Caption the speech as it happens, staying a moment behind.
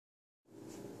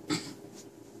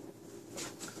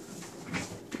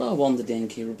Welcome to Dan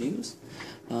K Reviews.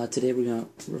 Today we're going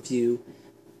to review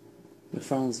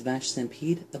Macfarlane's Vash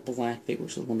Stampede, the Black Figure,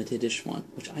 which is a limited edition one,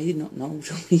 which I did not know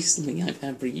until recently. I've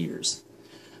had for years.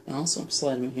 And also,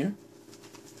 slide them in here.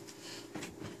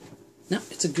 Now,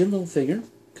 it's a good little figure.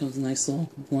 Comes with a nice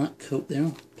little black coat there.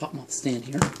 I'll pop them off the stand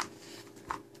here.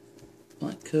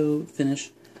 Black coat, finish.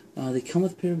 They come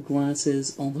with a pair of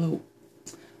glasses, although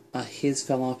his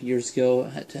fell off years ago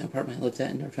at the apartment I lived at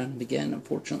and never found him again,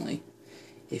 unfortunately.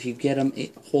 If you get them,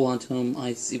 hold on to them.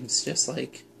 I even suggest,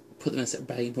 like, put them in a separate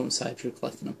bag and put them aside if you're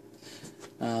collecting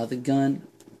them. The gun,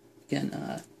 again,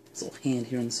 this little hand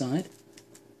here on the side.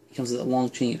 It comes with a long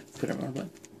chain, put it around, but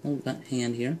hold that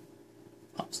hand here.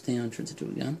 Pops down, turns into a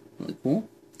gun. Really cool.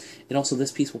 It also,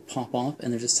 this piece will pop off,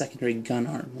 and there's a secondary gun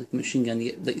arm, like the machine gun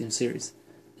that in the series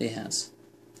he has.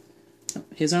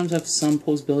 His arms have some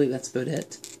posability, that's about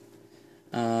it.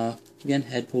 Again,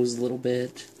 head poses a little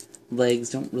bit. Legs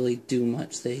don't really do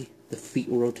much. The feet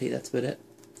will rotate, that's about it.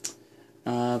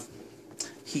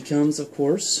 He comes, of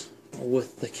course,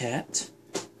 with the cat.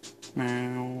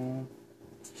 Meow.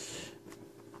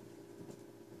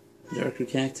 Darker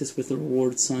cactus with the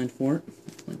reward sign for it.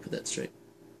 Let me put that straight.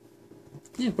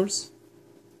 Yeah, of course.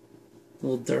 A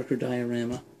little darker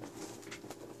diorama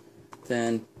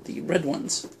than the red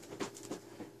ones.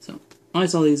 So, I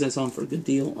saw these, I saw them for a good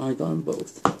deal. I got them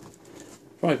both.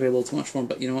 Probably paid a little too much for them,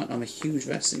 but you know what? I'm a huge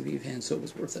Vash Stampede fan, so it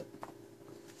was worth it.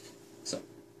 So,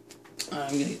 I'm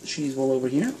going to get the cheese roll over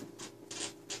here.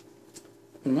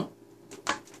 Put them up.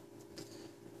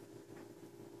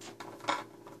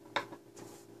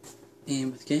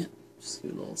 And with the cat, just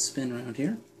give it a little spin around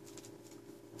here.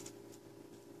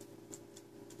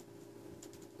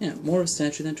 Yeah, more of a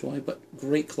statue than toy, but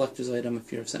great collector's item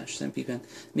if you're a Vash Stampede fan.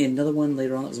 I made another one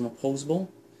later on that was more posable,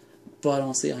 but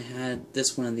honestly I had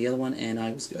this one and the other one, and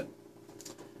I was good.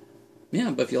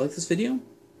 Yeah, but if you like this video,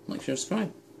 like, share,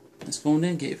 subscribe. Let's go in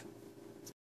Dan Cave.